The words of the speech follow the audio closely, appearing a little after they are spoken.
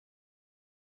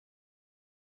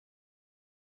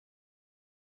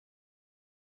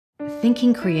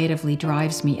Thinking creatively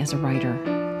drives me as a writer.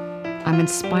 I'm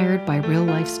inspired by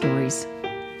real-life stories.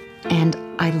 And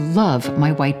I love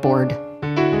my whiteboard.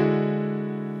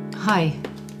 Hi.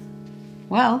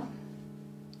 Well,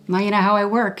 now you know how I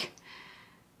work.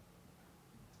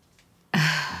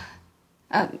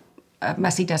 A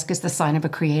messy desk is the sign of a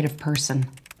creative person.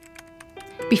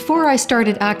 Before I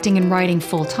started acting and writing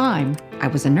full-time, I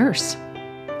was a nurse.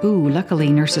 Ooh,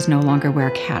 luckily nurses no longer wear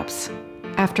caps.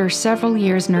 After several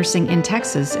years nursing in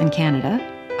Texas and Canada,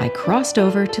 I crossed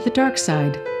over to the dark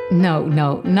side. No,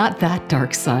 not that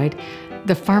dark side.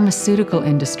 The pharmaceutical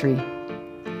industry.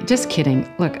 Just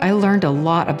kidding. Look, I learned a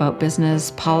lot about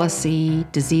business, policy,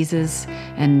 diseases,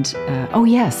 and, oh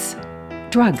yes,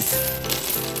 drugs.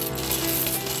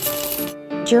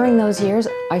 During those years,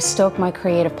 I stoked my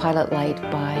creative pilot light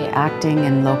by acting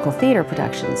in local theater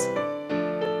productions.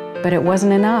 But it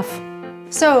wasn't enough.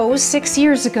 So, 6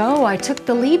 years ago, I took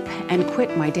the leap and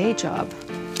quit my day job.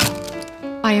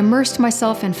 I immersed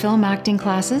myself in film acting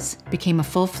classes, became a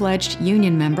full-fledged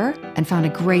union member, and found a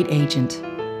great agent.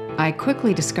 I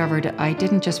quickly discovered I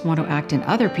didn't just want to act in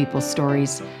other people's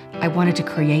stories, I wanted to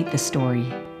create the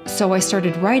story. So I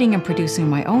started writing and producing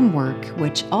my own work,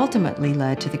 which ultimately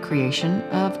led to the creation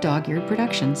of Dog-Eared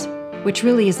Productions, which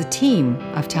really is a team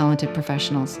of talented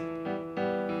professionals.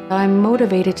 I'm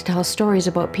motivated to tell stories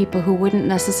about people who wouldn't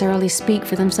necessarily speak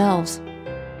for themselves.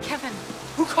 Kevin.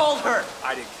 Who called her?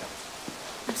 I didn't, Kevin.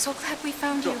 I'm so glad we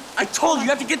found you. I told you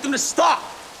have to get them to stop.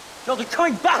 No, they're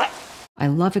coming back. I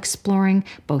love exploring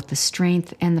both the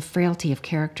strength and the frailty of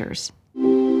characters.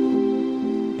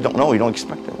 You don't know, you don't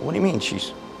expect it. What do you mean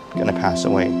she's gonna pass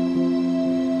away?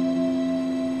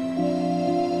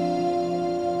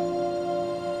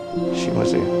 She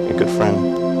was a good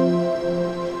friend.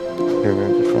 Very,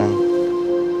 very good friend.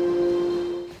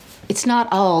 It's not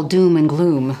all doom and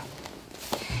gloom.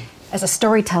 As a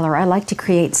storyteller, I like to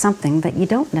create something that you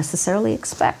don't necessarily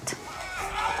expect.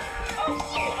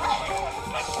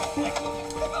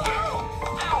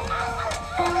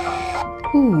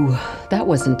 Ooh, that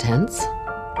was intense.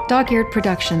 Dog-Eared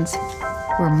Productions.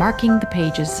 We're marking the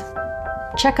pages.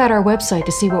 Check out our website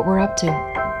to see what we're up to.